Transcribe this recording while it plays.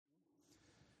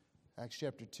Acts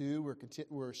chapter 2,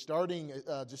 we're starting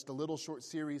just a little short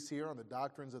series here on the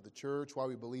doctrines of the church, why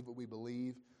we believe what we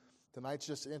believe. Tonight's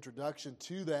just an introduction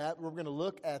to that. We're going to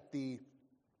look at the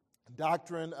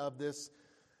doctrine of this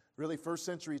really first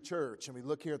century church. And we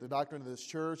look here at the doctrine of this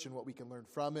church and what we can learn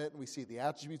from it. And we see the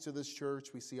attributes of this church.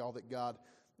 We see all that God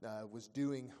was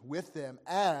doing with them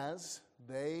as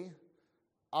they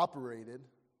operated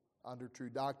under true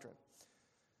doctrine.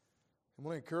 I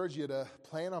want to encourage you to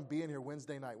plan on being here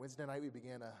Wednesday night. Wednesday night we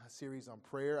began a series on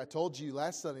prayer. I told you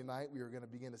last Sunday night we were going to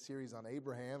begin a series on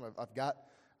Abraham. I've got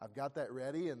that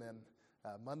ready, and then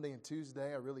Monday and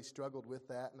Tuesday I really struggled with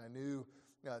that, and I knew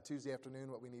Tuesday afternoon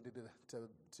what we needed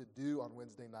to do on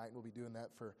Wednesday night. And we'll be doing that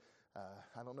for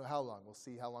I don't know how long. We'll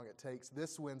see how long it takes.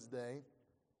 This Wednesday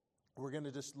we're going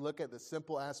to just look at the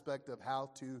simple aspect of how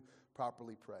to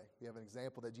properly pray. We have an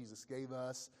example that Jesus gave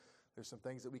us. There's some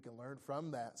things that we can learn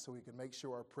from that so we can make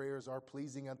sure our prayers are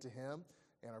pleasing unto Him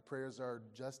and our prayers are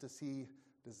just as He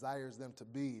desires them to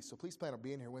be. So please plan on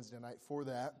being here Wednesday night for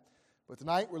that. But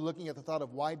tonight we're looking at the thought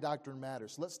of why doctrine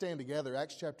matters. So let's stand together.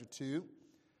 Acts chapter 2.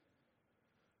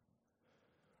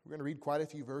 We're going to read quite a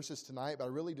few verses tonight, but I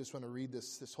really just want to read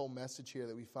this whole message here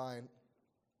that we find.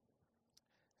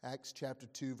 Acts chapter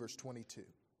 2, verse 22. It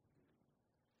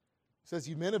says,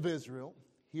 "You men of Israel,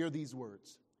 hear these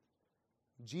words.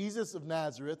 Jesus of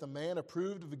Nazareth, a man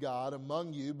approved of God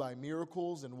among you by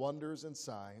miracles and wonders and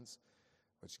signs,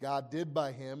 which God did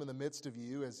by him in the midst of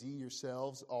you, as ye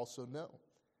yourselves also know.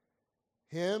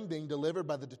 Him, being delivered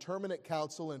by the determinate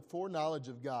counsel and foreknowledge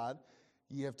of God,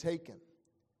 ye have taken,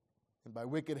 and by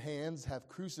wicked hands have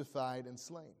crucified and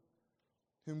slain,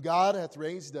 whom God hath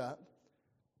raised up,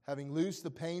 having loosed the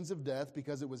pains of death,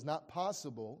 because it was not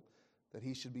possible that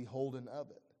he should be holden of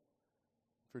it.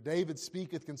 For David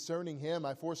speaketh concerning him,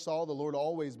 I foresaw the Lord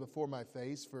always before my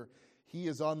face, for he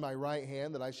is on my right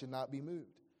hand, that I should not be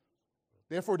moved.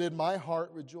 Therefore did my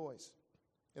heart rejoice,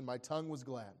 and my tongue was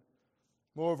glad.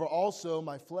 Moreover also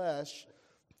my flesh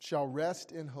shall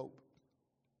rest in hope.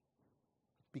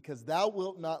 Because thou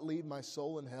wilt not leave my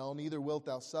soul in hell, neither wilt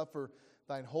thou suffer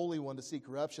thine Holy One to see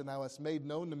corruption. Thou hast made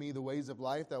known to me the ways of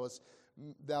life.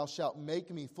 Thou shalt make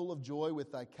me full of joy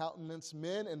with thy countenance.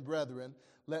 Men and brethren,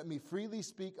 let me freely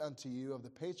speak unto you of the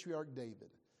patriarch David,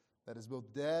 that is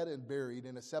both dead and buried,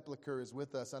 and his sepulchre is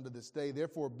with us unto this day.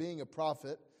 Therefore, being a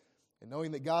prophet, and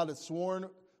knowing that God hath sworn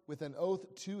with an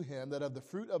oath to him, that of the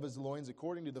fruit of his loins,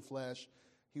 according to the flesh,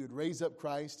 he would raise up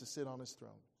Christ to sit on his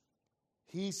throne.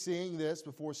 He, seeing this,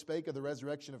 before spake of the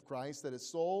resurrection of Christ, that his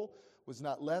soul was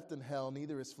not left in hell,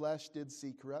 neither his flesh did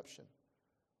see corruption.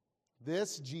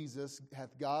 This Jesus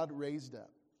hath God raised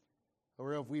up,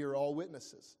 whereof we are all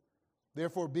witnesses.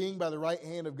 Therefore, being by the right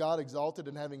hand of God exalted,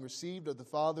 and having received of the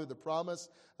Father the promise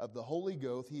of the Holy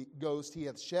Ghost, he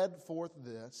hath shed forth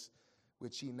this,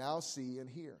 which ye now see and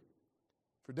hear.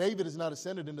 For David is not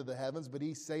ascended into the heavens, but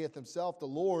he saith himself, the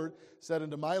Lord said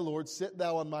unto my Lord, sit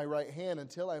thou on my right hand,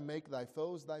 until I make thy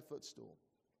foes thy footstool.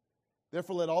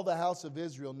 Therefore let all the house of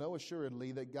Israel know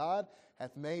assuredly that God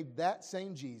hath made that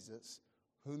same Jesus,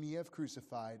 whom ye have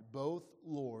crucified, both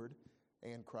Lord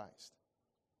and Christ.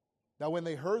 Now when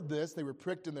they heard this, they were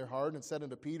pricked in their heart, and said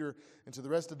unto Peter and to the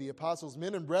rest of the apostles,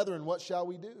 Men and brethren, what shall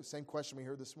we do? Same question we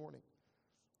heard this morning.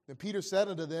 Then Peter said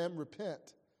unto them,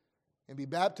 Repent, and be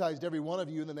baptized every one of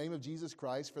you in the name of Jesus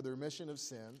Christ for the remission of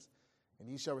sins, and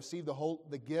ye shall receive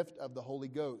the gift of the Holy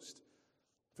Ghost.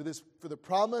 For the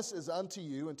promise is unto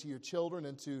you and to your children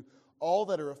and to all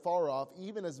that are afar off,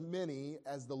 even as many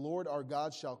as the Lord our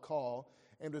God shall call.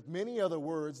 And with many other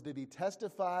words did he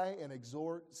testify and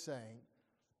exhort, saying,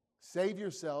 Save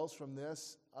yourselves from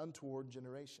this untoward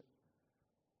generation.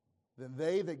 Then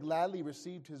they that gladly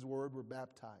received his word were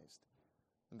baptized.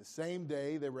 And the same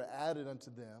day there were added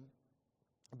unto them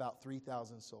about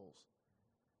 3,000 souls.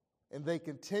 And they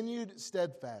continued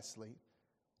steadfastly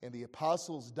in the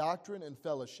apostles' doctrine and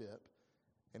fellowship,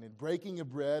 and in breaking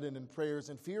of bread and in prayers,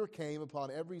 and fear came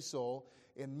upon every soul,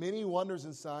 and many wonders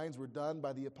and signs were done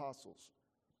by the apostles.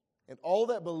 And all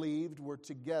that believed were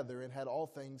together and had all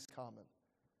things common,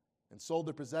 and sold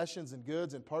their possessions and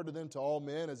goods, and parted them to all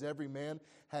men as every man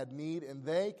had need. And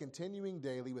they, continuing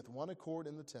daily with one accord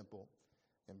in the temple,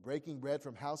 and breaking bread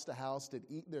from house to house, did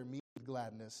eat their meat with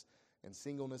gladness and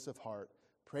singleness of heart,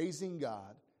 praising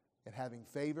God and having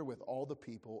favor with all the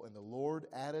people. And the Lord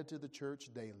added to the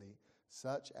church daily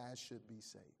such as should be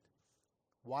saved.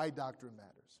 Why doctrine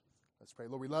matters. Let's pray.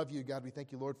 Lord, we love you. God, we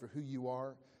thank you, Lord, for who you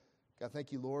are. God,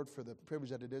 thank you, Lord, for the privilege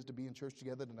that it is to be in church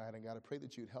together tonight. And God, I pray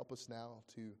that you'd help us now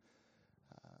to,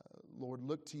 Lord,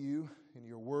 look to you in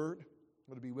your word.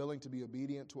 Lord, to be willing to be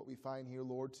obedient to what we find here,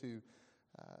 Lord, to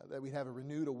that we have a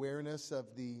renewed awareness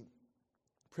of the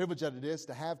privilege that it is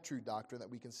to have true doctrine that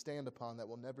we can stand upon that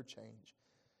will never change.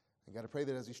 And God, I pray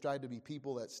that as we strive to be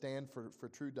people that stand for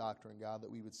true doctrine, God,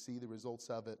 that we would see the results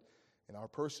of it in our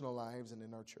personal lives and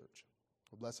in our church.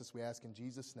 Well, bless us, we ask in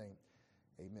Jesus' name.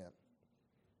 Amen.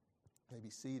 You may be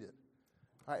seated.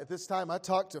 All right, at this time, I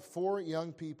talked to 4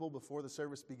 young people before the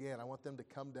service began. I want them to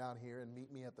come down here and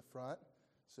meet me at the front.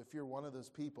 So if you're one of those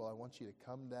people, I want you to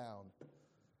come down.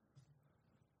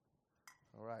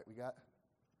 All right,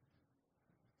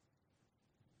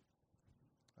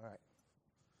 all right.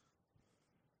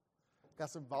 Got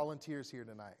some volunteers here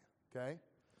tonight, okay?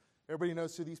 Everybody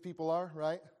knows who these people are,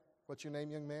 right? What's your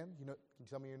name, young man? Can you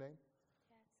tell me your name?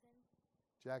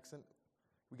 Jackson.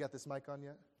 We got this mic on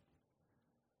yet?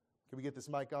 Can we get this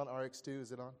mic on? RX2,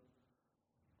 is it on?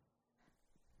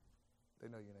 They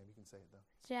know your name. You can say it, though.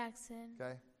 Jackson.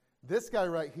 Okay. This guy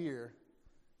right here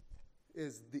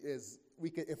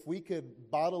if we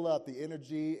could bottle up the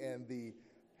energy and the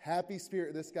happy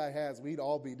spirit this guy has, we'd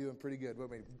all be doing pretty good.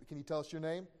 Wait, can you tell us your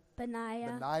name?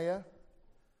 Benaiah.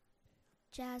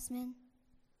 Jasmine.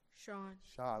 Sean.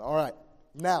 All right.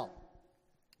 Now,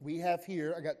 we have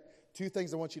here, I got 2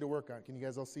 things I want you to work on. Can you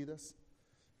guys all see this?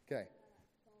 Okay.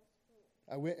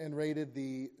 I went and raided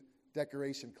the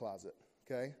decoration closet,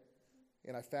 okay?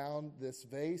 And I found this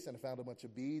vase and I found a bunch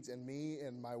of beads, and me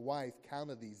and my wife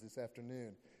counted these this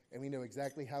afternoon. And we know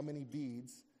exactly how many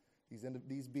beads,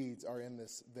 these beads are in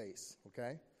this vase,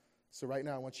 okay? So right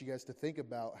now I want you guys to think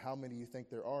about how many you think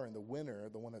there are, and the winner,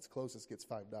 the one that's closest, gets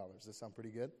 $5. Does that sound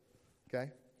pretty good?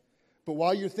 Okay? But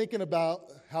while you're thinking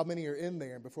about how many are in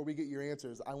there, and before we get your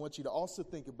answers, I want you to also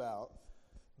think about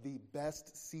the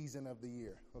best season of the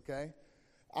year, okay?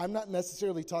 I'm not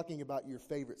necessarily talking about your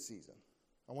favorite season.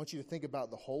 I want you to think about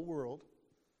the whole world.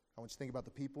 I want you to think about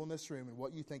the people in this room and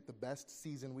what you think the best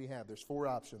season we have. There's 4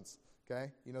 options,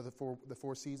 okay? You know the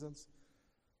four seasons?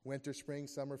 Winter, spring,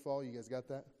 summer, fall. You guys got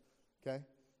that? Okay?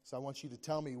 So I want you to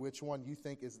tell me which one you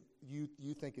think is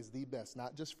the best,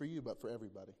 not just for you, but for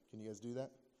everybody. Can you guys do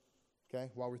that? Okay?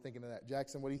 While we're thinking of that.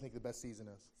 Jackson, what do you think the best season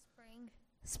is?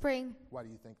 Spring. Why do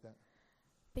you think that?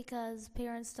 Because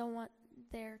parents don't want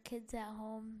their kids at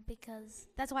home, because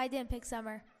that's why I didn't pick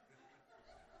summer.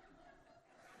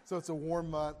 So it's a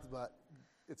warm month, but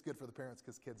it's good for the parents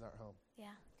because kids aren't home. Yeah.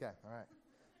 Okay, all right.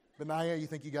 Benaiah, you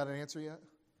think you got an answer yet?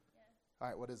 Yeah. All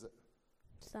right, what is it?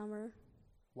 Summer.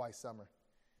 Why summer?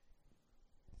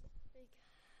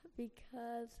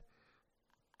 Because.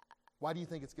 Why do you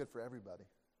think it's good for everybody?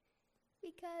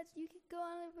 Because you could go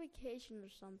on a vacation or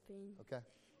something. Okay,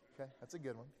 that's a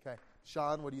good one. Okay,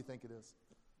 Sean, what do you think it is?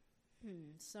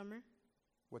 Summer.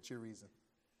 What's your reason?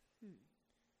 Oh,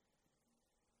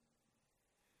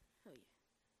 yeah.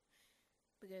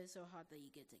 Because it's so hot that you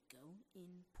get to go in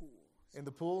pools. In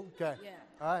the pool? Okay. Yeah.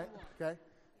 All right, okay.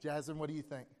 Jasmine, what do you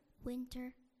think?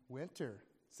 Winter. Winter.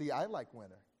 See, I like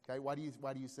winter. Okay, why do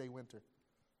you say winter?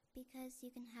 Because you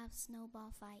can have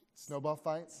snowball fights. Snowball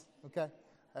fights? Okay.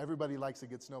 Everybody likes a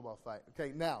good snowball fight.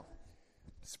 Okay, now,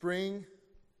 spring,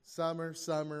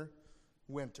 summer,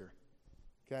 winter.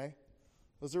 Okay?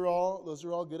 Those are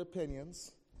all good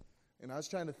opinions. And I was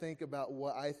trying to think about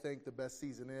what I think the best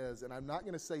season is, and I'm not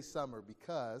going to say summer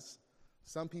because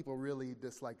some people really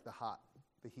dislike the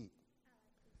heat.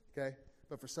 Okay?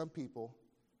 But for some people,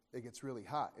 it gets really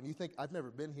hot. And you think, I've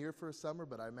never been here for a summer,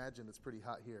 but I imagine it's pretty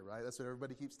hot here, right? That's what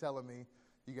everybody keeps telling me.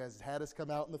 You guys had us come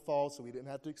out in the fall, so we didn't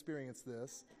have to experience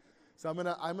this. So I'm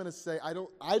gonna say I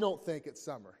don't think it's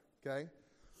summer, okay?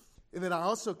 And then I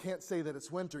also can't say that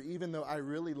it's winter, even though I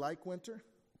really like winter.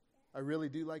 I really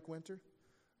do like winter.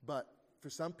 But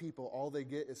for some people, all they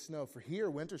get is snow. For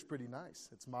here, winter's pretty nice.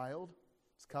 It's mild,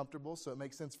 it's comfortable, so it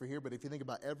makes sense for here. But if you think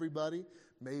about everybody,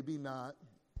 maybe not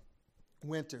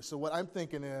winter. So what I'm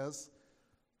thinking is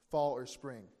fall or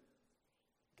spring,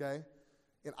 okay?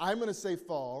 And I'm going to say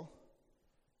fall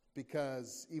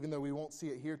because even though we won't see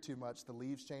it here too much, the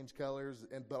leaves change colors,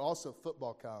 but also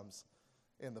football comes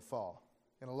in the fall.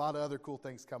 And a lot of other cool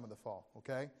things come in the fall,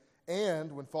 okay?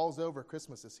 And when fall's over,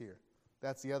 Christmas is here.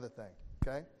 That's the other thing,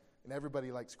 okay? And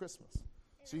everybody likes Christmas.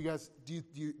 So you guys, do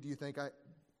you think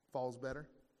fall's better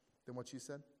than what you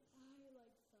said?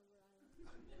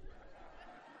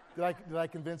 Did I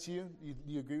convince you? Do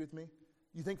you agree with me?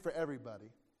 You think for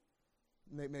everybody,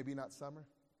 maybe not summer?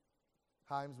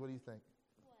 Himes, what do you think?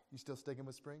 What? You still sticking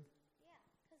with spring? Yeah,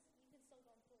 because you can still go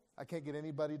in pools. I can't get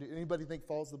anybody think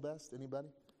fall's the best? Anybody?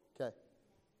 Okay.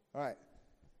 All right.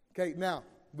 Okay, now,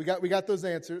 we got those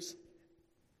answers.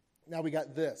 Now we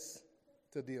got this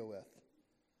to deal with.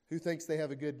 Who thinks they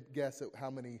have a good guess at how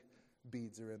many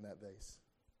beads are in that vase?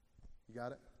 You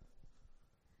got it?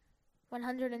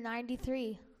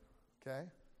 193. Okay.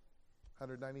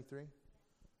 193.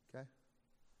 Okay.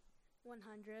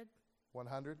 100.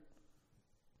 100?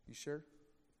 You sure?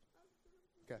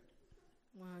 Okay.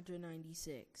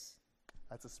 196.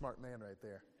 That's a smart man right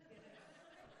there.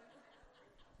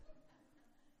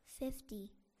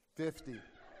 50. 50.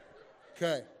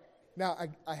 Okay. Now,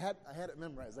 I had it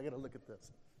memorized. I got to look at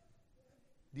this.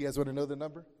 Do you guys want to know the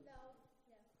number? No.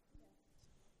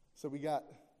 So we got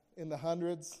in the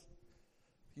hundreds.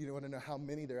 You want to know how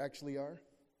many there actually are?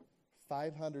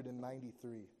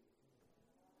 593.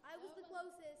 I was the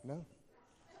closest. No.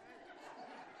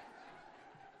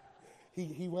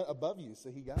 He went above you,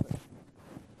 so he got it.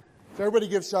 So everybody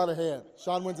give Sean a hand.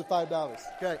 Sean wins the $5.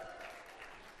 Okay.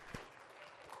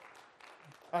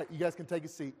 All right, you guys can take a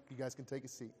seat. You guys can take a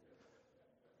seat.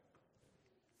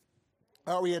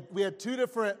 All right, we had two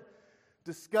different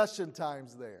discussion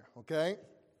times there, okay?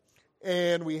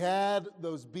 And we had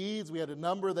those beads. We had a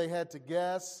number they had to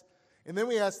guess. And then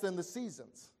we asked them the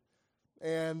seasons.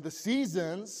 And the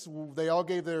seasons, they all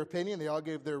gave their opinion. They all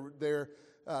gave their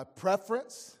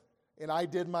preference. And I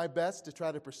did my best to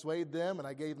try to persuade them, and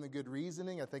I gave them the good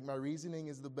reasoning. I think my reasoning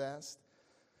is the best.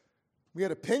 We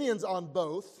had opinions on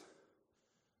both.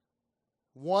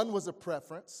 One was a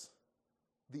preference.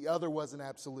 The other was an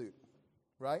absolute.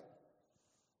 Right?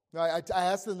 Now, I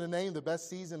asked them to name the best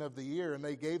season of the year, and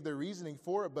they gave their reasoning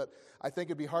for it, but I think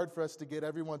it'd be hard for us to get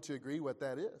everyone to agree what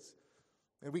that is.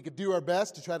 And we could do our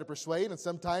best to try to persuade, and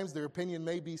sometimes their opinion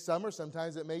may be summer,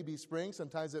 sometimes it may be spring,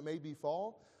 sometimes it may be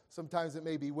fall, sometimes it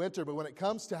may be winter. But when it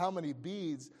comes to how many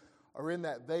beads are in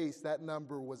that vase, that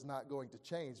number was not going to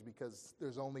change because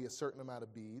there's only a certain amount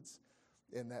of beads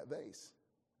in that vase.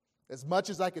 As much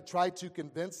as I could try to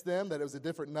convince them that it was a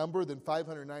different number than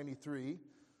 593,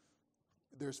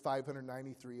 there's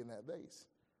 593 in that vase.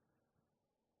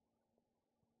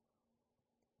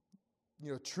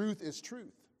 You know, truth is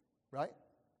truth, right?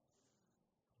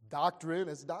 Doctrine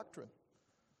is doctrine.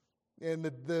 And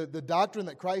the doctrine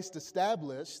that Christ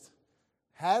established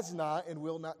has not and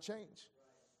will not change.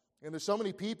 And there's so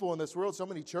many people in this world, so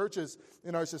many churches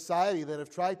in our society that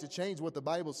have tried to change what the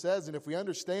Bible says. And if we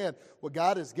understand what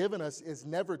God has given us is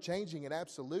never changing and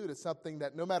absolute, it's something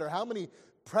that no matter how many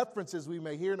preferences we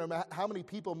may hear, no matter how many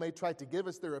people may try to give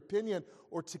us their opinion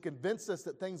or to convince us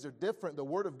that things are different, the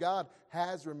Word of God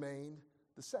has remained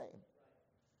the same.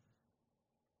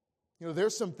 You know,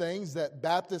 there's some things that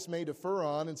Baptists may defer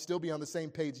on and still be on the same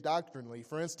page doctrinally.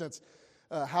 For instance,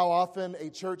 how often a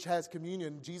church has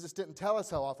communion. Jesus didn't tell us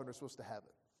how often we're supposed to have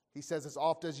it. He says, as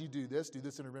often as you do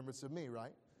this in remembrance of me,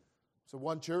 right? So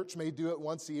one church may do it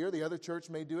once a year. The other church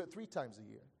may do it 3 times a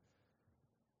year.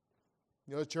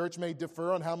 You know, a church may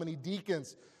defer on how many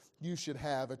deacons you should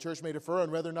have. A church may defer on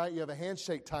whether or not you have a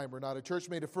handshake time or not. A church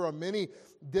may defer on many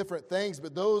different things,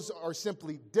 but those are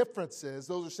simply differences.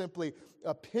 Those are simply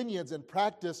opinions and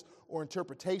practice or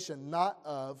interpretation, not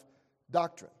of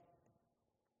doctrine.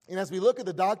 And as we look at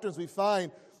the doctrines we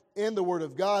find in the Word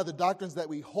of God, the doctrines that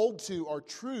we hold to are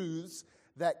truths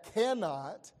that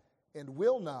cannot and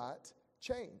will not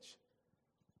change.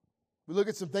 We look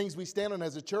at some things we stand on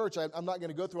as a church. I'm not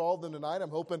going to go through all of them tonight. I'm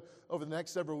hoping over the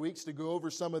next several weeks to go over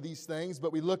some of these things.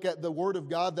 But we look at the Word of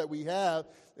God that we have,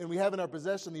 and we have in our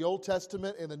possession the Old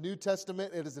Testament and the New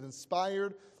Testament. It is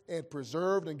inspired and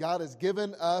preserved, and God has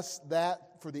given us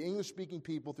that for the English-speaking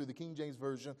people through the King James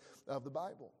Version of the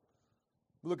Bible.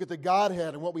 We look at the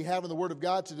Godhead and what we have in the Word of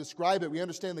God to describe it. We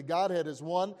understand the Godhead is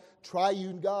one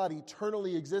triune God,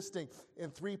 eternally existing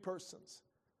in 3 persons.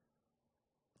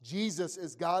 Jesus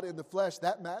is God in the flesh.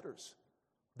 That matters.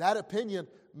 That opinion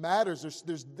matters.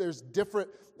 There's different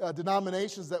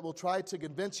denominations that will try to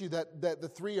convince you that the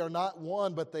 3 are not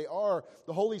one, but they are.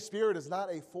 The Holy Spirit is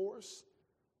not a force.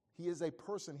 He is a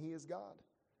person. He is God.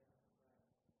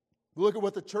 We look at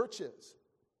what the church is.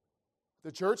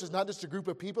 The church is not just a group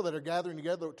of people that are gathering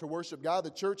together to worship God.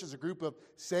 The church is a group of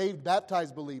saved,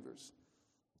 baptized believers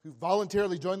who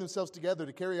voluntarily join themselves together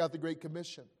to carry out the Great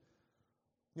Commission.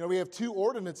 You know, we have 2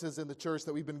 ordinances in the church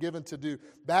that we've been given to do,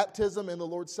 baptism and the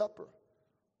Lord's Supper.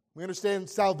 We understand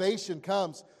salvation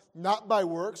comes not by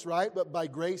works, right, but by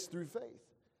grace through faith.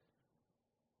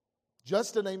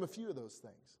 Just to name a few of those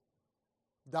things.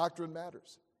 Doctrine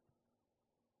matters.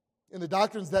 And the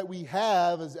doctrines that we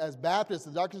have as Baptists,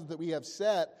 the doctrines that we have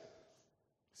set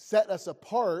us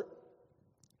apart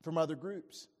from other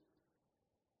groups.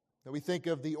 Now we think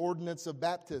of the ordinance of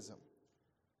baptism.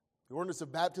 The ordinance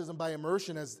of baptism by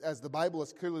immersion, as the Bible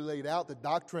has clearly laid out, the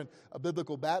doctrine of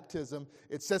biblical baptism,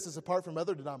 it sets us apart from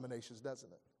other denominations, doesn't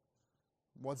it?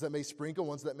 Ones that may sprinkle,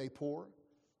 ones that may pour,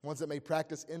 ones that may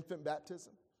practice infant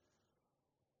baptism.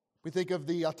 We think of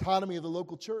the autonomy of the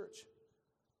local church.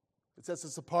 It sets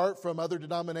us apart from other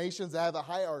denominations that have a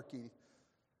hierarchy.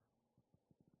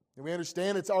 And we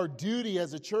understand it's our duty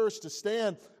as a church to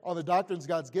stand on the doctrines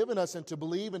God's given us and to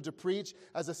believe and to preach,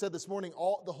 as I said this morning,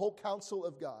 the whole counsel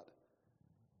of God.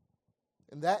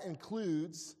 And that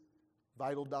includes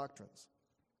vital doctrines.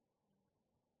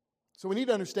 So we need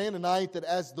to understand tonight that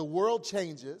as the world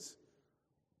changes,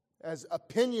 as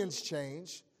opinions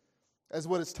change, as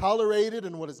what is tolerated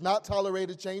and what is not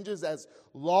tolerated changes, as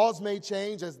laws may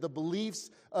change, as the beliefs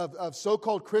of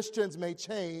so-called Christians may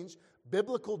change,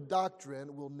 biblical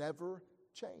doctrine will never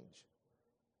change.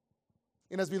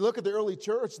 And as we look at the early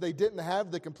church, they didn't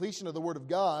have the completion of the Word of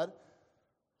God.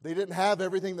 They didn't have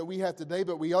everything that we have today,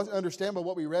 but we understand by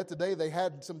what we read today, they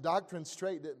had some doctrine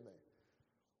straight, didn't they?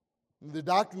 The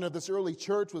doctrine of this early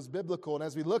church was biblical. And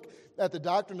as we look at the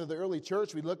doctrine of the early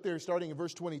church, we look there starting in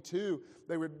verse 22,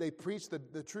 they preached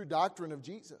the true doctrine of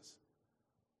Jesus.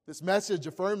 This message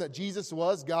affirmed that Jesus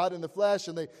was God in the flesh,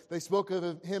 and they spoke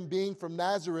of Him being from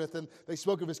Nazareth, and they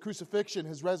spoke of His crucifixion,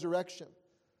 His resurrection.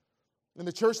 And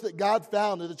the church that God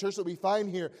founded, the church that we find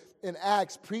here in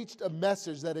Acts, preached a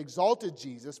message that exalted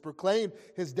Jesus, proclaimed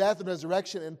His death and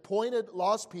resurrection, and pointed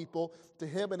lost people to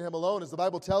Him and Him alone. As the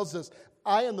Bible tells us,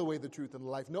 I am the way, the truth, and the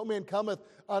life. No man cometh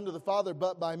unto the Father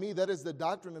but by me. That is the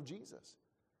doctrine of Jesus.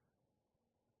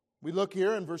 We look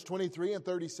here in verse 23 and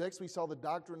 36, we saw the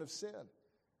doctrine of sin.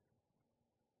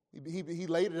 He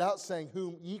laid it out saying,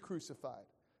 whom ye crucified.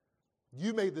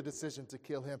 You made the decision to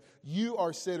kill Him. You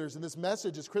are sinners. And this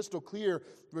message is crystal clear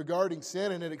regarding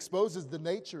sin, and it exposes the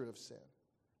nature of sin.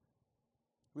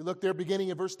 We look there beginning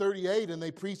in verse 38, and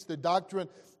they preached the doctrine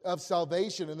of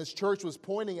salvation. And this church was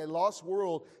pointing a lost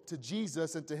world to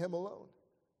Jesus and to Him alone.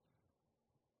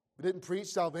 It didn't preach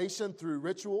salvation through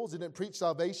rituals. It didn't preach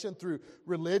salvation through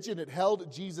religion. It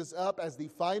held Jesus up as the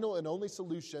final and only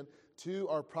solution to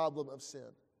our problem of sin.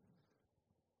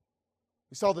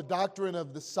 We saw the doctrine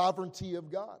of the sovereignty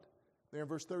of God there in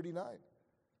verse 39.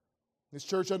 This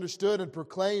church understood and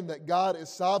proclaimed that God is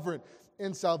sovereign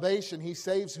in salvation. He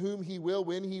saves whom He will,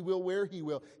 when He will, where He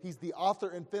will. He's the author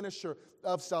and finisher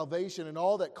of salvation, and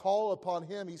all that call upon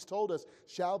Him, He's told us,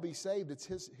 shall be saved. It's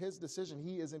His decision.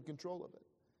 He is in control of it.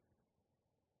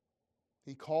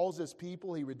 He calls His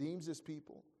people. He redeems His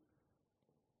people.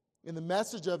 In the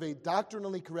message of a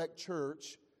doctrinally correct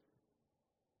church,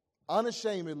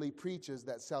 unashamedly preaches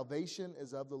that salvation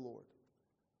is of the Lord.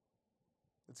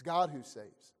 It's God who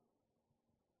saves.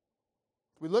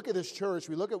 We look at this church,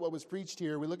 we look at what was preached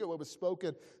here, we look at what was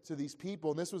spoken to these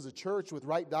people, and this was a church with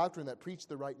right doctrine that preached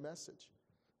the right message.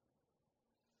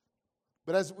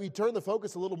 But as we turn the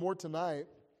focus a little more tonight,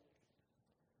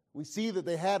 we see that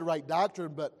they had right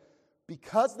doctrine, but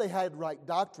because they had right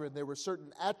doctrine, there were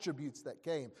certain attributes that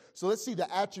came. So let's see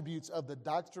the attributes of the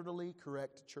doctrinally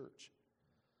correct church.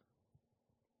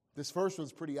 This first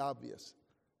one's pretty obvious.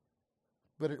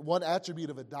 But one attribute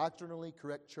of a doctrinally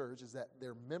correct church is that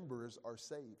their members are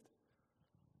saved.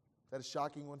 Is that a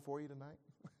shocking one for you tonight?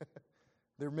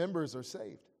 Their members are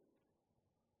saved.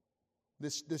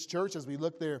 This church, as we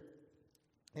look there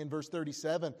in verse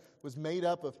 37, was made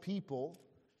up of people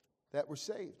that were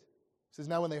saved. It says,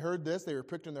 now when they heard this, they were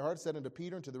pricked in their hearts, said unto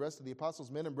Peter and to the rest of the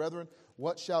apostles, men and brethren,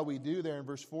 what shall we do? There in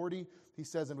verse 40, he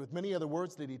says, and with many other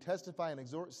words did he testify and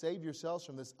exhort, save yourselves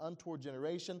from this untoward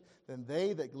generation. Then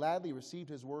they that gladly received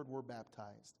his word were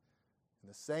baptized. And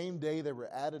the same day there were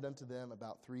added unto them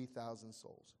about 3,000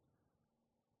 souls.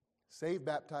 Saved,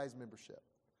 baptized membership.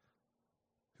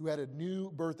 Who had a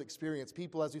new birth experience.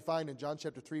 People, as we find in John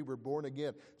chapter 3, were born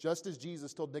again. Just as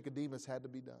Jesus told Nicodemus had to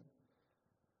be done.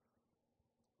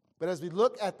 But as we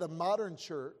look at the modern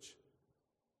church,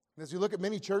 and as we look at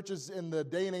many churches in the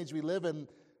day and age we live in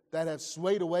that have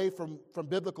swayed away from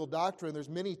biblical doctrine, there's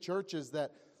many churches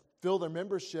that fill their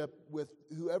membership with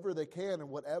whoever they can and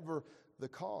whatever the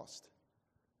cost.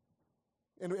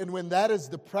 And when that is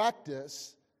the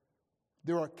practice,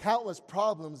 there are countless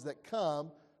problems that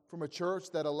come from a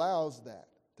church that allows that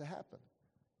to happen.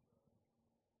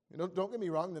 Don't get me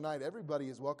wrong tonight, everybody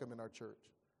is welcome in our church.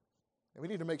 And we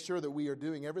need to make sure that we are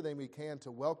doing everything we can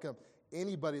to welcome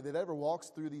anybody that ever walks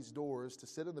through these doors to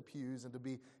sit in the pews and to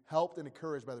be helped and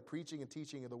encouraged by the preaching and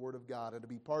teaching of the Word of God and to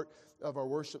be part of our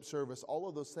worship service. All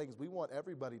of those things, we want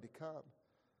everybody to come.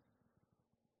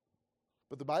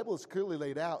 But the Bible is clearly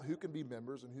laid out who can be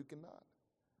members and who cannot.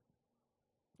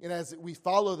 And as we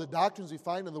follow the doctrines we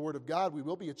find in the Word of God, we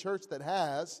will be a church that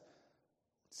has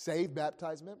saved,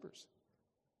 baptized members.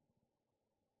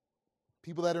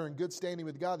 People that are in good standing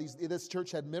with God. This church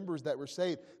had members that were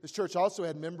saved. This church also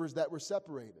had members that were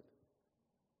separated.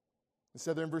 It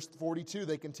said there in verse 42,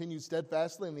 they continued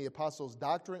steadfastly in the apostles'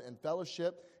 doctrine and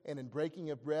fellowship and in breaking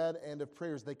of bread and of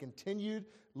prayers. They continued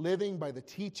living by the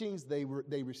teachings they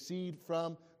received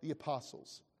from the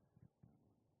apostles.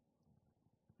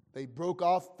 They broke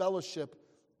off fellowship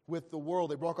with the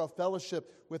world. They broke off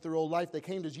fellowship with their old life. They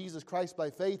came to Jesus Christ by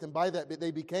faith, and by that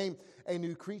they became a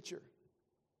new creature.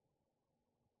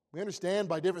 We understand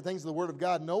by different things of the Word of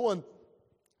God,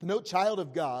 no child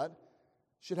of God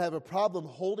should have a problem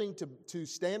holding to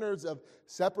standards of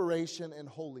separation and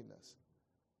holiness.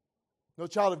 No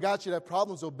child of God should have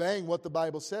problems obeying what the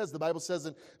Bible says. The Bible says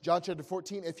in John chapter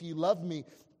 14, if ye love me,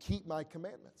 keep my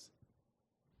commandments.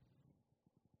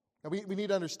 Now we need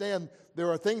to understand there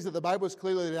are things that the Bible is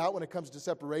clearly laid out when it comes to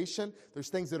separation. There's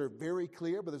things that are very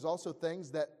clear, but there's also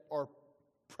things that are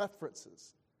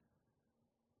preferences.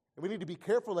 And we need to be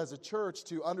careful as a church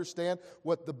to understand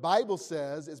what the Bible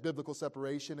says is biblical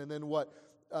separation and then what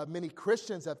many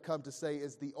Christians have come to say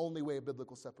is the only way of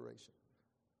biblical separation.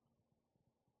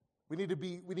 We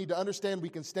need to understand we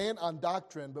can stand on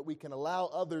doctrine, but we can allow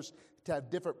others to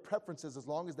have different preferences as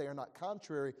long as they are not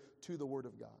contrary to the Word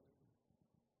of God.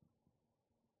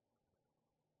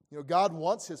 You know, God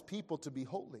wants His people to be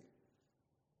holy.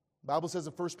 The Bible says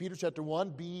in 1 Peter chapter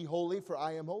 1, be ye holy, for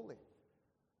I am holy.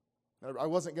 Now, I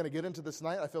wasn't going to get into this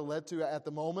tonight. I feel led to at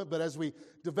the moment. But as we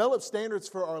develop standards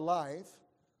for our life,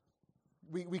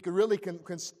 we could really...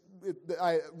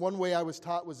 one way I was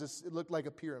taught was this, it looked like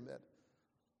a pyramid.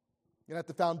 And at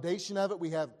the foundation of it, we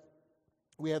have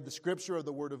the Scripture of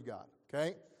the Word of God.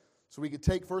 Okay? So we could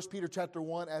take 1 Peter chapter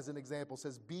 1 as an example. It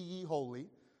says, be ye holy,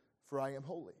 for I am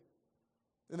holy.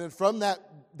 And then from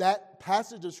that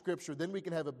passage of Scripture, then we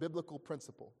can have a biblical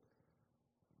principle.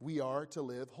 We are to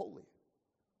live holy.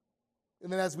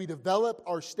 And then as we develop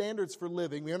our standards for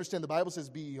living, we understand the Bible says,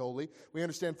 be ye holy. We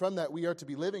understand from that we are to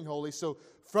be living holy. So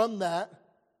from that,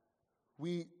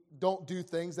 we don't do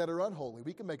things that are unholy.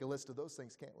 We can make a list of those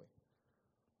things, can't we?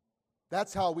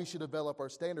 That's how we should develop our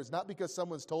standards. Not because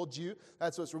someone's told you.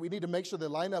 That's what's. We need to make sure they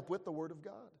line up with the Word of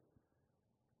God.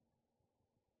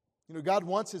 You know, God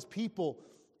wants His people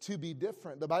to be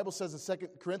different. The Bible says in 2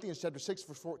 Corinthians chapter 6,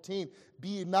 verse 14, be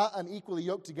ye not unequally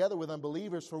yoked together with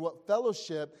unbelievers, for what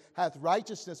fellowship hath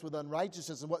righteousness with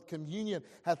unrighteousness, and what communion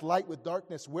hath light with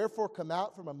darkness? Wherefore come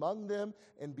out from among them,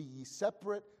 and be ye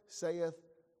separate, saith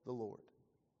the Lord.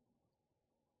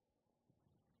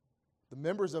 The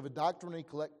members of a doctrinally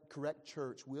correct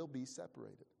church will be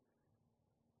separated.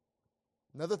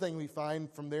 Another thing we find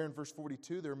from there in verse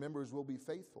 42, their members will be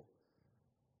faithful.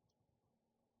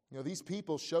 You know, these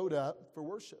people showed up for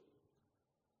worship.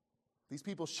 These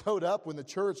people showed up when the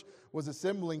church was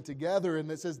assembling together, and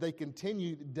it says they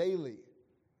continued daily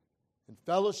in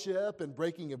fellowship and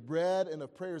breaking of bread and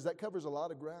of prayers. That covers a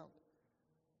lot of ground.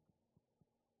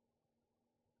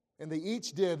 And they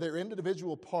each did their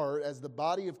individual part as the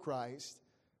body of Christ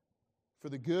for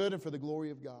the good and for the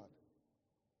glory of God.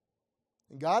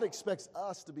 And God expects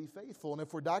us to be faithful. And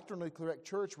if we're doctrinally correct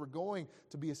church, we're going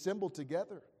to be assembled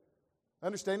together.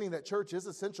 Understanding that church is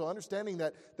essential. Understanding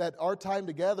that our time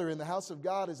together in the house of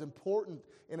God is important.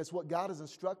 And it's what God has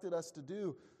instructed us to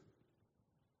do.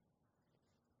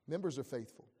 Members are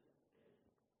faithful.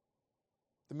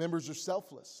 The members are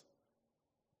selfless.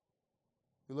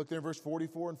 We look there in verse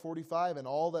 44 and 45. And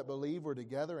all that believed were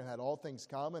together and had all things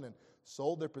common, and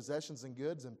sold their possessions and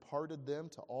goods and parted them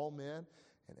to all men.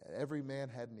 And every man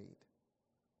had need.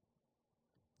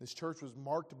 This church was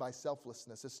marked by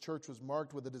selflessness. This church was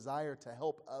marked with a desire to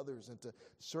help others and to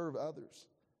serve others.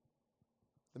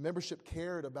 The membership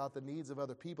cared about the needs of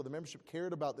other people. The membership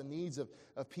cared about the needs of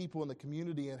people in the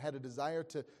community and had a desire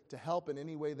to help in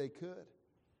any way they could.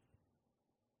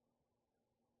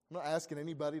 I'm not asking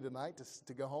anybody tonight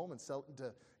to go home and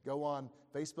to go on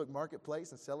Facebook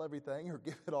Marketplace and sell everything or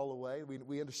give it all away.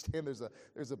 We understand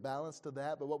there's a balance to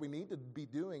that. But what we need to be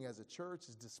doing as a church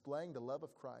is displaying the love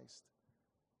of Christ.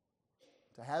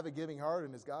 To have a giving heart,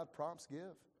 and as God prompts, give.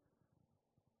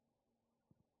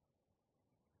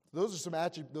 Those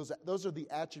are the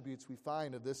attributes we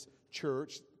find of this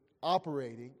church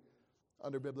operating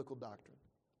under biblical doctrine.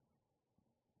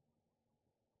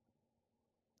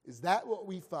 Is that what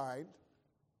we find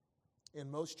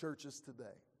in most churches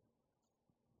today?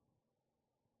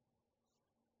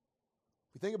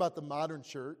 We think about the modern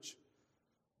church,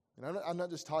 and I'm not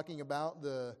just talking about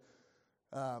the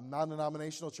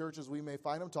non-denominational churches we may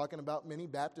find. I'm talking about many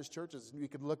Baptist churches. You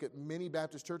could look at many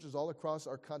Baptist churches all across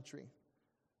our country.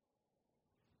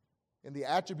 And the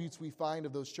attributes we find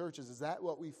of those churches, is that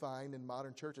what we find in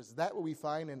modern churches? Is that what we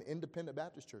find in independent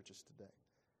Baptist churches today?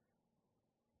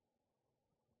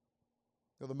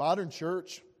 Now, the modern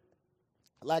church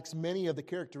lacks many of the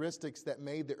characteristics that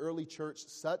made the early church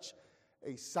such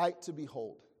a sight to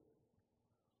behold.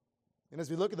 And as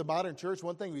we look at the modern church,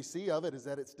 one thing we see of it is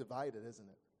that it's divided, isn't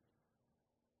it?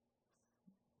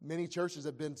 Many churches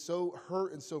have been so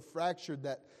hurt and so fractured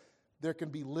that there can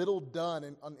be little done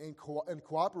in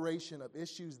cooperation of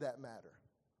issues that matter.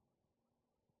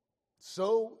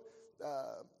 So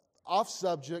off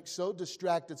subject, so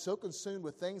distracted, so consumed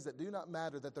with things that do not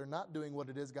matter that they're not doing what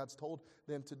it is God's told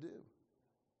them to do.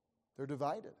 They're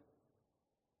divided.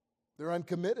 They're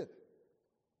uncommitted.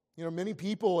 You know, many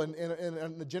people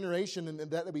in the generation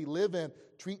that we live in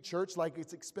treat church like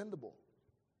it's expendable.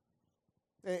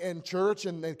 And church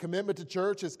and commitment to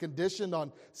church is conditioned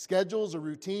on schedules or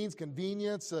routines,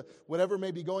 convenience, whatever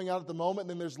may be going on at the moment. And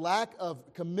then there's lack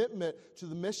of commitment to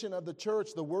the mission of the church,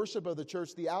 the worship of the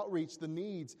church, the outreach, the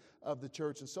needs of the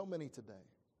church, and so many today.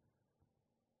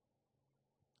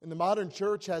 And the modern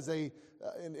church has in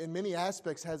many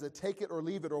aspects, has a take it or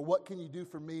leave it, or what can you do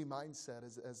for me mindset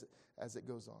as it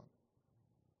goes on.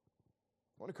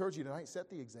 I want to encourage you tonight,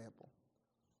 set the example.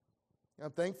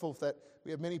 I'm thankful that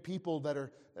we have many people that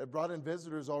have brought in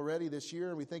visitors already this year,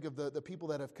 and we think of the people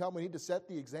that have come. We need to set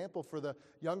the example for the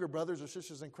younger brothers or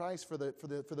sisters in Christ, for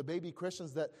the baby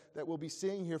Christians that we'll be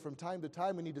seeing here from time to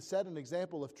time. We need to set an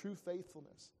example of true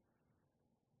faithfulness.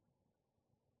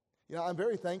 You know, I'm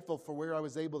very thankful for where I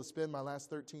was able to spend my last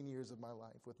 13 years of my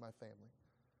life with my family.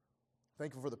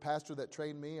 Thankful for the pastor that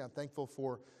trained me. I'm thankful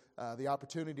for the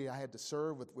opportunity I had to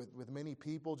serve with many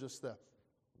people, just the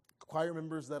choir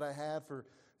members that I had for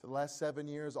the last 7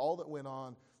 years, all that went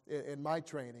on in my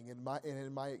training,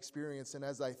 in my experience. And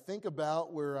as I think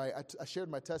about where I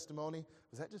shared my testimony,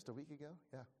 was that just a week ago?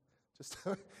 Yeah,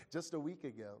 just a week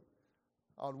ago,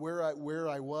 on where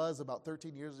I was about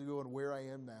 13 years ago and where I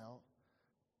am now.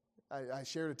 I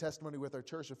shared a testimony with our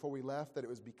church before we left that it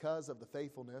was because of the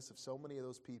faithfulness of so many of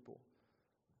those people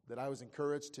that I was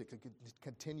encouraged to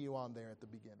continue on there at the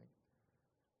beginning.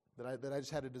 That I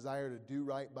just had a desire to do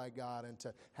right by God and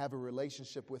to have a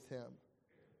relationship with Him.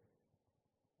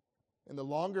 And the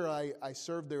longer I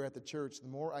served there at the church, the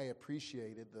more I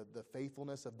appreciated the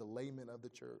faithfulness of the laymen of the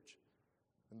church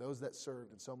and those that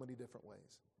served in so many different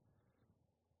ways.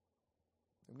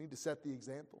 And we need to set the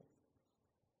example.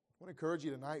 I want to encourage you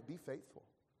tonight, be faithful.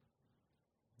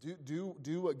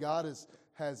 Do what God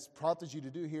has prompted you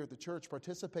to do here at the church.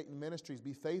 Participate in ministries.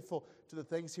 Be faithful to the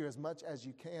things here as much as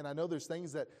you can. I know there's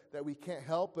things that we can't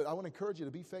help, but I want to encourage you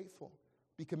to be faithful.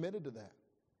 Be committed to that.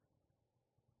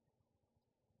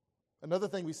 Another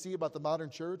thing we see about the modern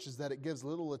church is that it gives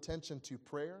little attention to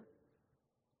prayer,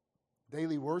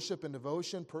 daily worship and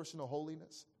devotion, personal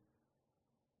holiness.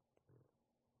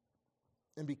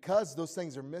 And because those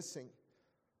things are missing,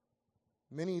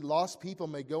 many lost people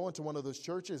may go into one of those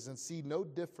churches and see no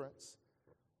difference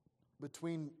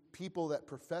between people that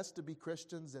profess to be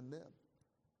Christians and them.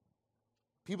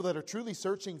 People that are truly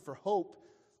searching for hope,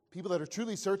 people that are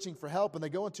truly searching for help, and they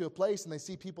go into a place and they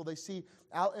see people they see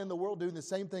out in the world doing the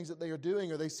same things that they are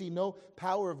doing, or they see no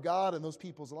power of God in those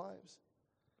people's lives.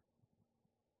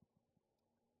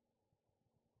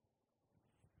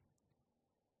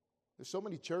 There's so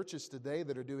many churches today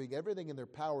that are doing everything in their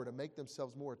power to make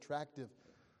themselves more attractive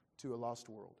to a lost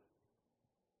world.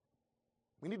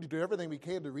 We need to do everything we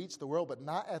can to reach the world, but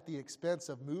not at the expense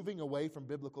of moving away from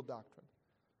biblical doctrine.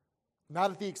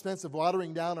 Not at the expense of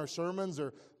watering down our sermons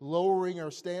or lowering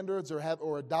our standards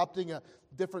or adopting a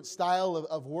different style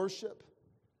of worship.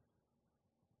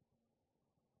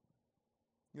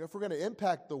 You know, if we're going to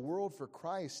impact the world for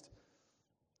Christ,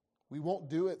 we won't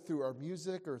do it through our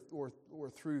music or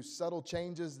through subtle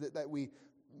changes that we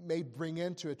may bring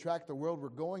in to attract the world. We're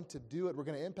going to do it. We're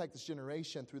going to impact this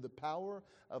generation through the power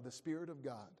of the Spirit of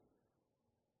God.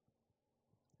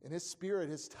 And His Spirit,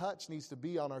 His touch needs to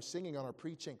be on our singing, on our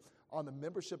preaching, on the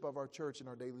membership of our church and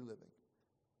our daily living.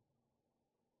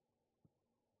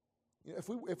 You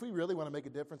know, if we really want to make a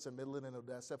difference in Midland and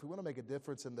Odessa, if we want to make a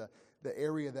difference in the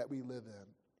area that we live in,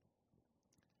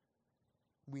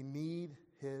 we need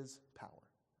His power.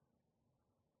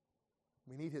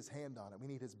 We need His hand on it. We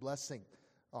need His blessing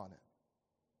on it.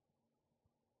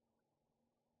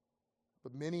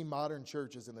 But many modern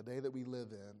churches in the day that we live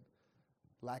in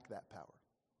lack that power.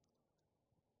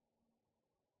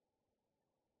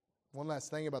 One last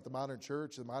thing about the modern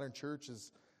church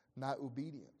is not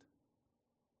obedient.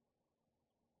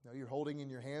 Now, you're holding in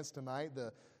your hands tonight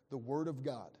the Word of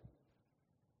God.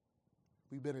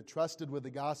 We've been entrusted with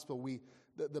the gospel.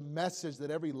 The message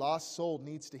that every lost soul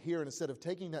needs to hear. And instead of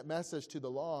taking that message to the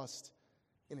lost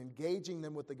and engaging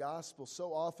them with the gospel,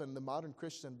 so often the modern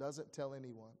Christian doesn't tell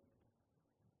anyone.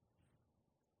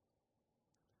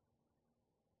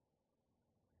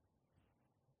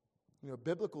 You know, a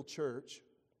biblical church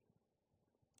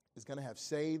is going to have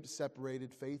saved,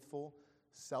 separated, faithful,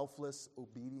 selfless,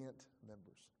 obedient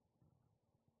members.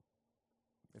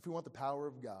 If we want the power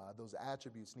of God, those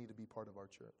attributes need to be part of our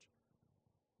church.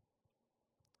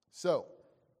 So,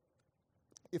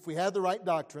 if we have the right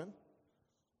doctrine,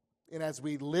 and as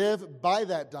we live by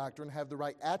that doctrine, have the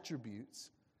right attributes,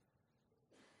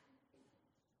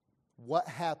 what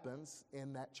happens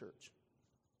in that church?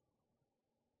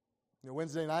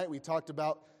 Wednesday night we talked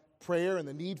about prayer and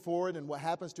the need for it and what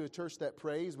happens to a church that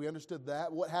prays. We understood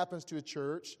that. What happens to a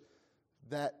church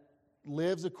that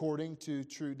lives according to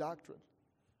true doctrine?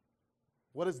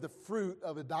 What is the fruit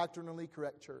of a doctrinally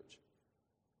correct church?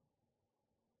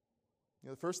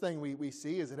 The first thing we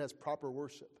see is it has proper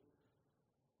worship.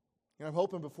 I'm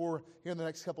hoping before here in the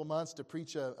next couple months to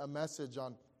preach a message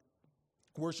on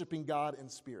worshiping God in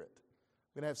spirit.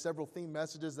 We're going to have several theme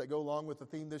messages that go along with the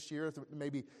theme this year,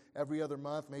 maybe every other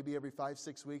month, maybe every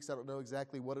 5-6 weeks. I don't know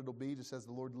exactly what it'll be, just as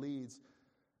the Lord leads.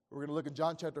 We're going to look at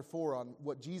John chapter 4 on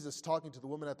what Jesus, talking to the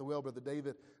woman at the well. Brother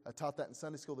David taught that in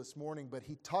Sunday school this morning, but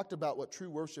he talked about what true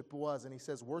worship was, and he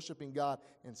says worshiping God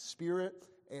in spirit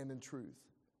and in truth.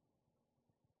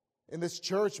 And this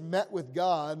church met with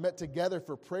God, met together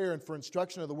for prayer and for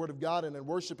instruction of the Word of God and in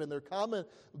worship. And their common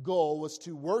goal was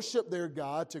to worship their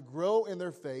God, to grow in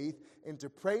their faith, and to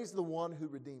praise the one who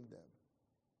redeemed them.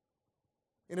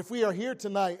 And if we are here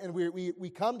tonight and we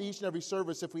come to each and every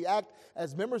service, if we act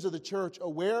as members of the church,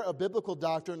 aware of biblical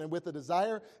doctrine and with a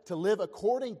desire to live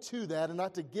according to that and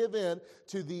not to give in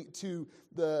to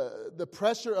the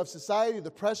pressure of society,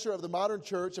 the pressure of the modern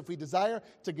church, if we desire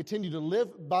to continue to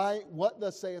live by what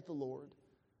thus saith the Lord,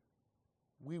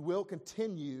 we will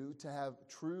continue to have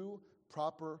true,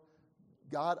 proper,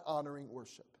 God-honoring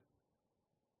worship.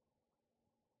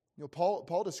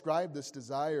 Paul described this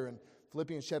desire in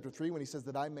Philippians chapter 3 when he says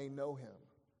that I may know Him.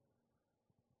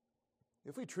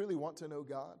 If we truly want to know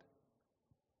God,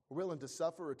 we're willing to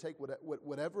suffer or take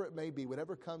whatever it may be,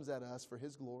 whatever comes at us for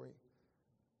His glory,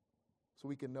 so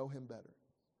we can know Him better.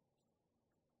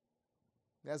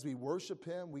 As we worship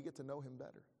Him, we get to know Him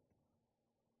better.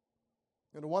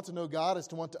 And to want to know God is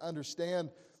to want to understand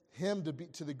Him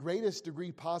to the greatest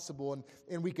degree possible,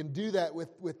 and we can do that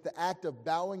with the act of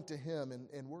bowing to Him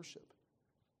in worship.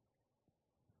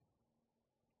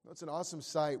 It's an awesome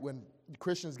sight when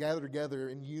Christians gather together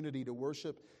in unity to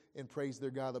worship and praise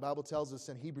their God. The Bible tells us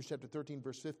in Hebrews chapter 13,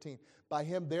 verse 15, by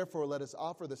Him, therefore, let us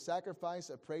offer the sacrifice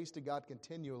of praise to God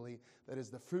continually, that is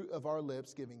the fruit of our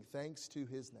lips, giving thanks to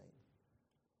His name.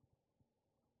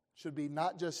 Should be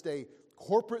not just a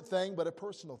corporate thing, but a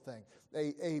personal thing.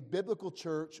 A biblical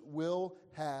church will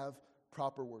have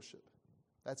proper worship.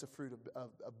 That's a fruit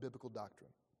of biblical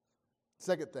doctrine.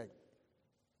 Second thing,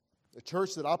 a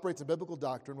church that operates a biblical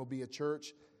doctrine will be a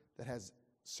church that has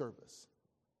service.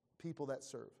 People that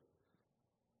serve.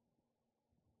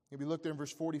 If you look there in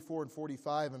verse 44 and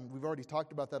 45, and we've already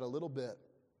talked about that a little bit.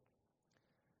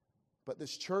 But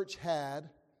this church had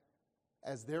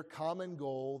as their common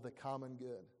goal the common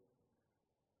good.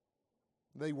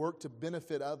 They worked to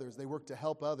benefit others. They worked to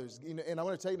help others. And I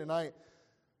want to tell you tonight,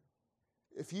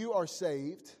 if you are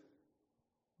saved,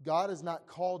 God has not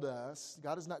called us,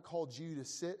 God has not called you to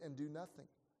sit and do nothing.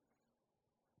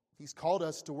 He's called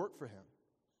us to work for Him.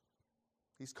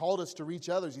 He's called us to reach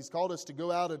others. He's called us to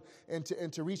go out and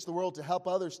to reach the world, to help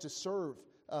others, to serve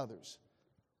others.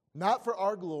 Not for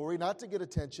our glory, not to get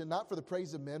attention, not for the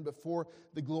praise of men, but for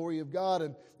the glory of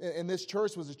God. And this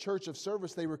church was a church of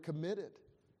service. They were committed.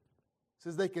 It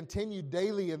says they continued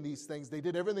daily in these things. They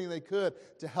did everything they could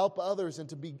to help others and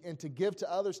to give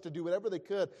to others, to do whatever they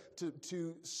could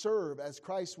to serve as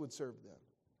Christ would serve them.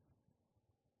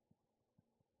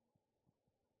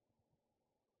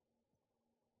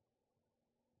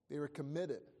 They were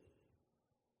committed.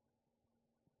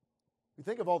 We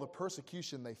think of all the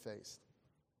persecution they faced.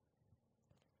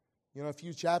 A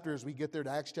few chapters, we get there to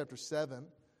Acts chapter 7.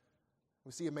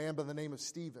 We see a man by the name of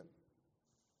Stephen,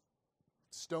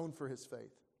 stoned for his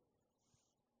faith.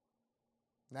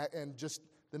 And just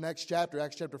the next chapter,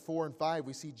 Acts chapter 4 and 5,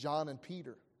 we see John and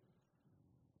Peter.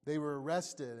 They were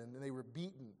arrested and they were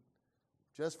beaten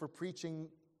just for preaching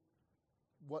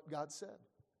what God said.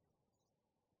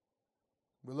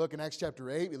 We look in Acts chapter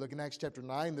 8, we look in Acts chapter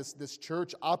 9, this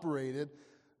church operated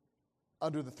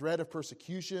under the threat of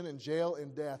persecution and jail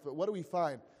and death. But what do we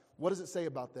find? What does it say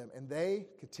about them? And they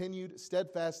continued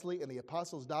steadfastly in the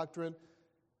apostles' doctrine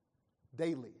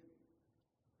daily.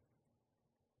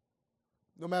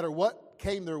 No matter what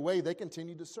came their way, they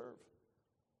continued to serve.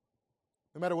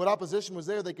 No matter what opposition was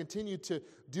there, they continued to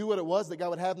do what it was that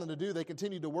God would have them to do. They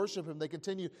continued to worship Him. They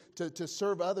continued to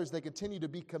serve others. They continued to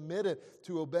be committed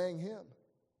to obeying Him.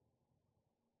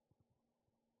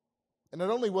 And not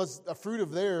only was a fruit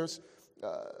of theirs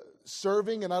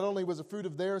serving, and not only was a fruit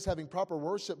of theirs having proper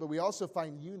worship, but we also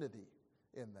find unity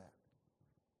in that.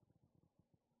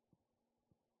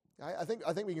 I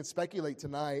think we can speculate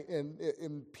tonight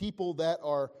in people that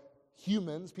are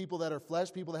humans, people that are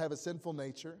flesh, people that have a sinful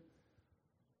nature.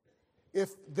 If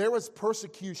there was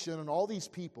persecution on all these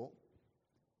people,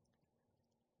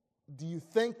 do you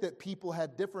think that people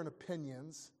had different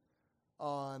opinions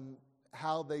on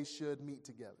how they should meet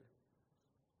together?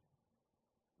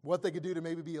 What they could do to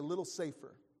maybe be a little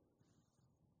safer?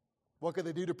 What could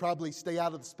they do to probably stay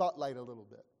out of the spotlight a little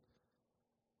bit?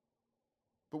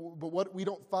 But what we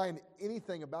don't find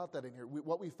anything about that in here.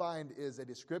 What we find is a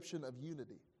description of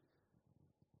unity.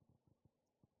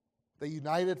 They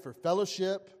united for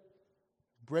fellowship,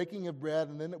 breaking of bread,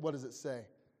 and then what does it say?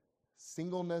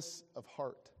 Singleness of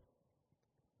heart.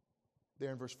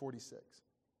 There in verse 46.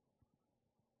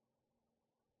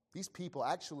 These people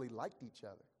actually liked each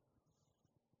other.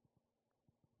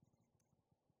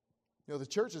 You know, the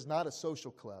church is not a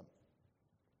social club.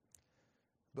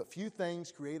 But few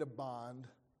things create a bond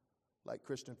like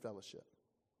Christian fellowship.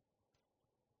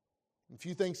 And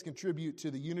few things contribute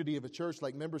to the unity of a church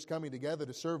like members coming together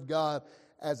to serve God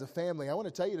as a family. I want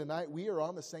to tell you tonight, we are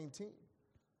on the same team.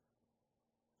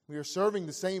 We are serving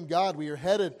the same God. We are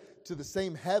headed to the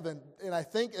same heaven. And I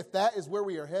think if that is where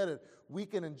we are headed, we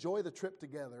can enjoy the trip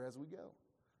together as we go.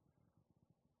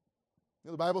 You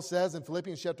know, the Bible says in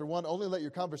Philippians chapter 1, only let your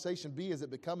conversation be as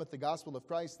it becometh the gospel of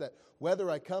Christ, that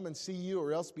whether I come and see you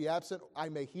or else be absent, I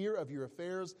may hear of your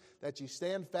affairs, that you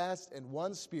stand fast in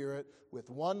one spirit,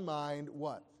 with one mind,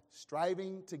 what?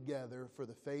 Striving together for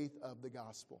the faith of the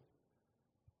gospel.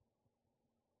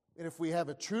 And if we have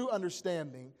a true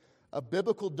understanding of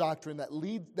biblical doctrine that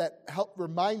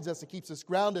reminds us and keeps us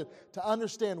grounded to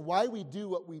understand why we do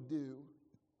what we do,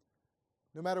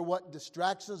 no matter what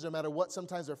distractions, no matter what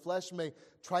sometimes our flesh may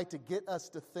try to get us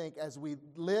to think, as we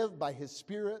live by His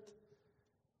Spirit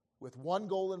with one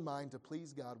goal in mind, to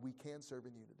please God, we can serve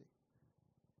in unity.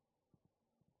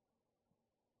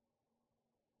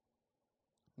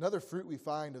 Another fruit we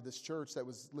find of this church that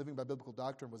was living by biblical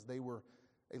doctrine was they were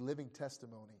a living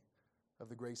testimony of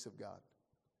the grace of God.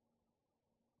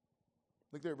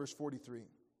 Look there at verse 43.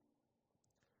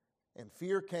 And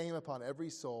fear came upon every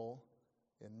soul,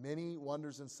 and many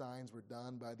wonders and signs were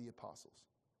done by the apostles.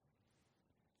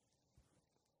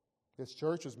 This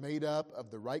church was made up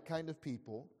of the right kind of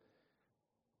people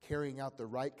carrying out the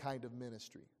right kind of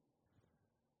ministry.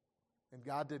 And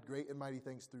God did great and mighty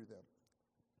things through them.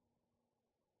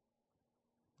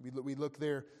 We look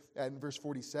there at in verse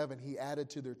 47, He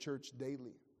added to their church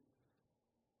daily.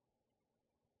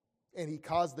 And He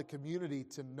caused the community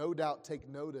to no doubt take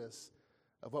notice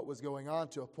of what was going on,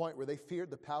 to a point where they feared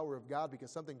the power of God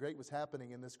because something great was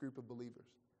happening in this group of believers.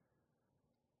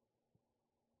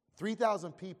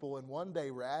 3,000 people in one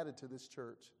day were added to this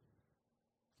church.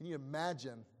 Can you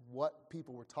imagine what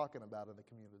people were talking about in the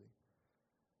community?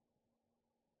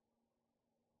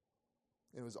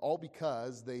 It was all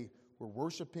because they were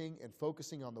worshiping and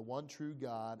focusing on the one true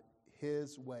God,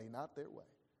 His way, not their way.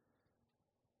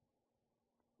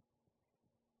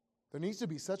 There needs to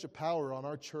be such a power on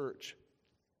our church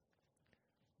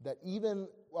that even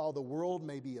while the world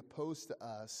may be opposed to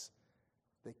us,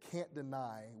 they can't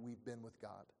deny we've been with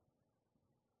God.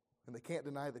 And they can't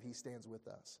deny that He stands with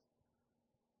us.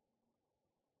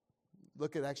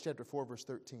 Look at Acts chapter 4, verse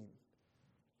 13. It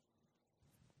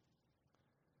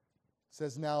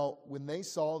says, Now when they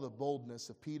saw the boldness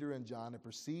of Peter and John and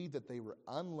perceived that they were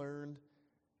unlearned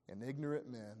and ignorant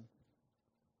men,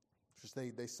 just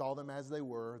they saw them as they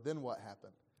were, then what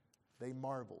happened? They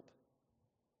marveled.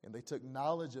 And they took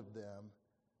knowledge of them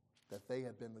that they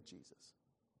had been with Jesus.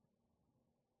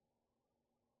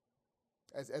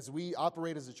 As we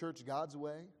operate as a church God's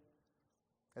way,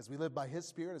 as we live by His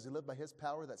Spirit, as we live by His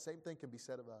power, that same thing can be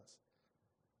said of us.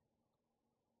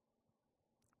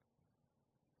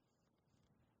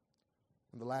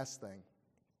 And the last thing,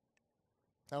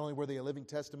 not only were they a living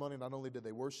testimony, not only did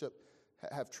they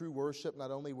have true worship,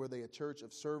 not only were they a church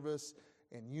of service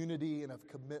and unity and of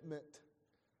commitment,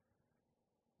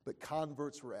 but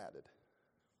converts were added.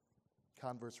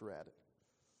 Converts were added.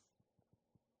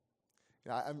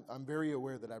 You know, I'm very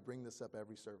aware that I bring this up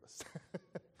every service.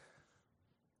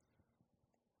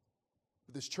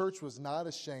 This church was not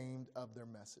ashamed of their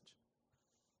message.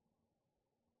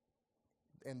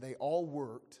 And they all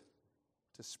worked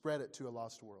to spread it to a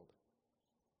lost world.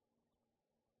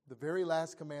 The very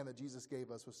last command that Jesus gave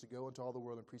us was to go into all the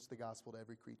world and preach the gospel to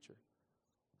every creature.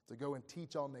 To go and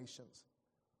teach all nations.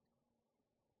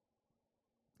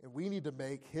 And we need to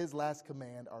make His last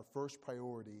command our first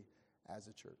priority as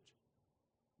a church.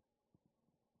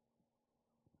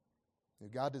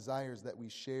 God desires that we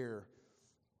share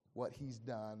what He's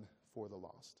done for the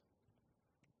lost.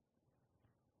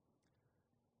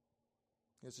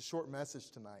 It's a short message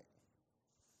tonight.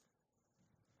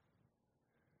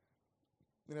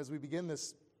 And as we begin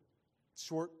this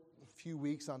short few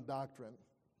weeks on doctrine,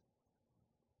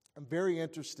 I'm very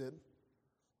interested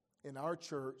in our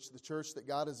church, the church that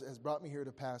God has brought me here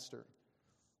to pastor,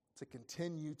 to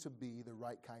continue to be the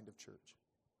right kind of church.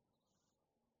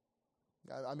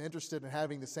 I'm interested in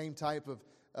having the same type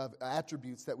of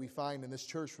attributes that we find in this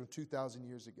church from 2,000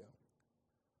 years ago.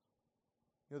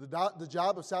 You know, the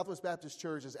job of Southwest Baptist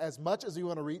Church is, as much as we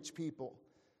want to reach people,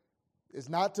 is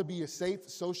not to be a safe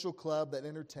social club that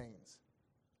entertains.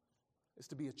 It's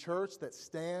to be a church that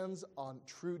stands on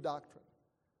true doctrine.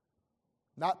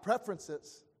 Not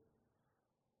preferences,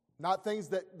 not things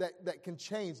that can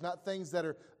change, not things that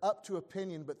are up to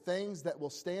opinion, but things that will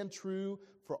stand true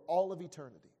for all of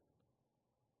eternity.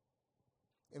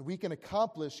 And we can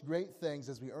accomplish great things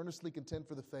as we earnestly contend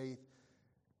for the faith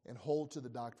and hold to the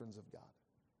doctrines of God.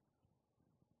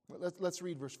 Let's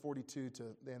read verse 42 to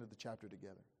the end of the chapter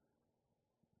together.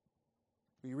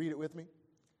 Will you read it with me?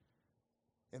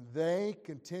 And they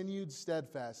continued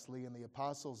steadfastly in the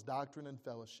apostles' doctrine and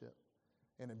fellowship,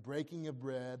 and in breaking of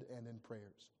bread and in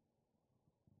prayers.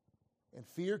 And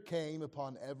fear came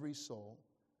upon every soul,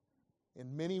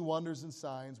 and many wonders and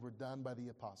signs were done by the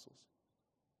apostles.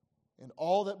 And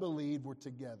all that believed were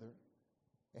together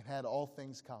and had all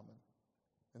things common,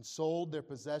 and sold their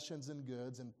possessions and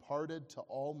goods and parted to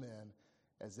all men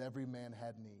as every man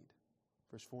had need.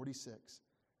 Verse 46,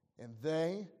 and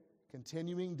they,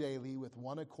 continuing daily with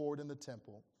one accord in the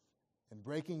temple, and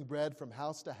breaking bread from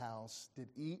house to house, did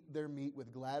eat their meat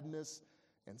with gladness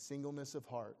and singleness of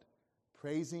heart,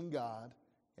 praising God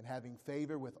and having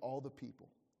favor with all the people.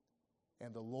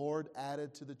 And the Lord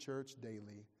added to the church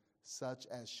daily such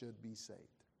as should be saved.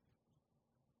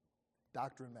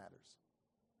 Doctrine matters.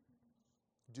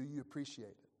 Do you appreciate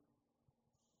it?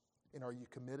 And are you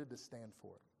committed to stand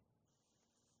for it?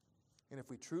 And if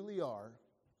we truly are,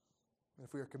 and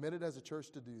if we are committed as a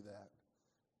church to do that,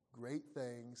 great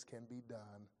things can be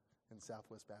done in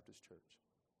Southwest Baptist Church.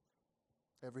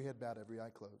 Every head bowed, every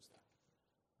eye closed.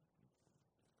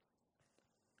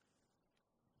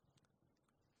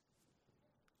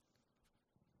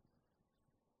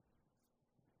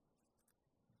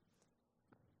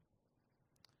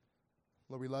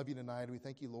 Lord, we love you tonight. We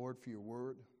thank you, Lord, for your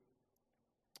word.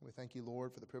 We thank you,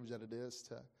 Lord, for the privilege that it is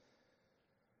to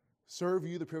serve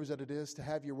you, the privilege that it is to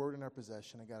have your word in our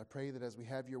possession. And God, I pray that as we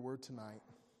have your word tonight,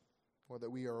 or that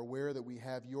we are aware that we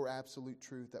have your absolute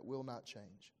truth that will not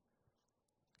change.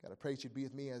 God, I pray that you'd be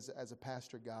with me as a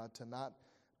pastor, God, to not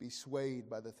be swayed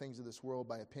by the things of this world,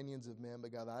 by opinions of men,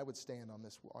 but God, that I would stand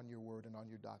on your word and on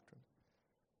your doctrine.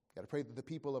 God, I pray that the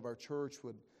people of our church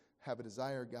would have a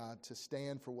desire, God, to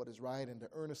stand for what is right and to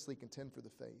earnestly contend for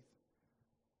the faith.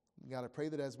 God, I pray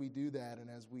that as we do that and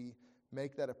as we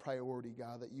make that a priority,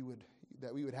 God, that we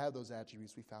would have those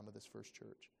attributes we found in this first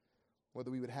church. Whether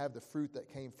we would have the fruit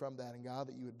that came from that, and God,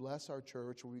 that you would bless our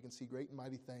church where we can see great and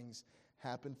mighty things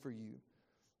happen for you.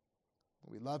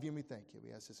 We love you and we thank you.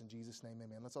 We ask this in Jesus' name,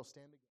 amen. Let's all stand together.